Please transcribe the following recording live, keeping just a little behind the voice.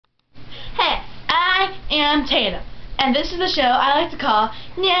and Tatum. And this is the show I like to call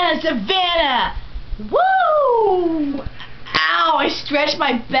Nanna Savannah. Woo! Ow, I stretched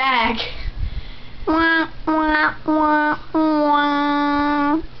my back.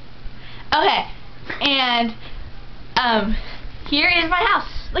 Okay, and here is my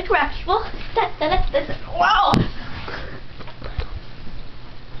house. Look around, people. Whoa!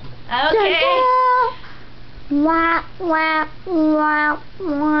 Okay.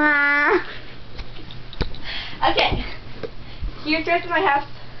 Okay, here's the rest of my house.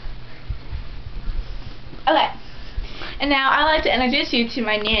 Okay, and now I'd like to introduce you to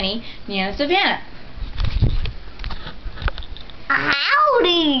my nanny, Nanna Savannah.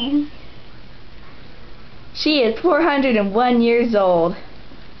 Howdy! She is 401 years old.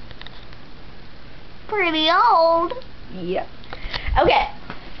 Pretty old. Yep. Okay,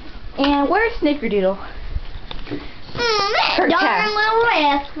 and where's Snickerdoodle? Her Darn cat. little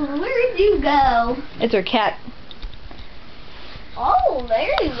rascal, where'd you go? It's her cat. Oh,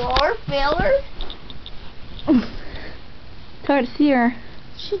 there you are, feller. It's hard to see her.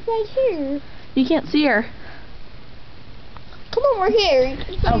 She's right here. You can't see her. Come over here. You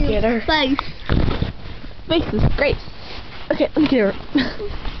can see I'll get her. Face. Face is great. Okay, let me get her.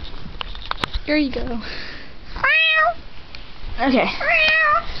 Here you go. Okay.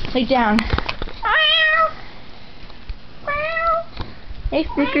 Lay down. Hey,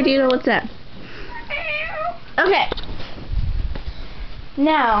 Snickerdoodle, what's up? Okay.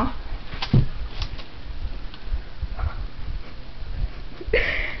 Now.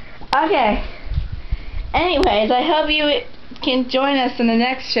 Okay. Anyways, I hope you can join us in the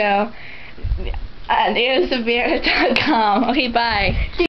next show at intrduction.com. Okay, bye.